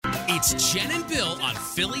It's Jen and Bill on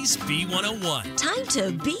Phillies B101. Time to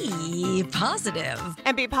be positive.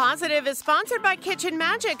 And Be Positive is sponsored by Kitchen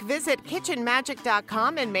Magic. Visit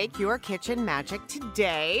kitchenmagic.com and make your kitchen magic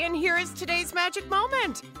today. And here is today's magic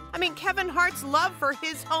moment. Kevin Hart's love for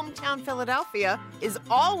his hometown Philadelphia is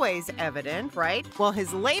always evident, right? Well,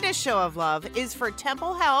 his latest show of love is for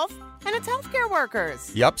Temple Health and its healthcare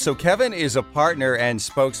workers. Yep, so Kevin is a partner and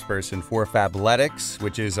spokesperson for Fabletics,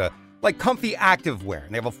 which is like comfy activewear.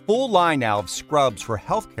 And they have a full line now of scrubs for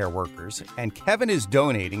healthcare workers. And Kevin is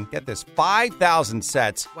donating, get this, 5,000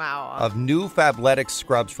 sets of new Fabletics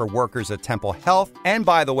scrubs for workers at Temple Health. And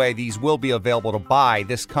by the way, these will be available to buy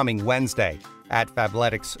this coming Wednesday at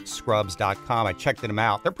FableticsScrubs.com. I checked them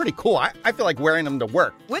out. They're pretty cool. I feel like wearing them to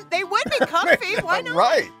work. They would be comfy. Why not?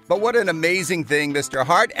 Right. But what an amazing thing Mr.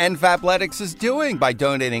 Hart and Fabletics is doing by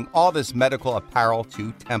donating all this medical apparel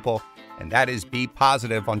to Temple. And that is Be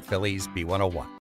Positive on Phillies B101.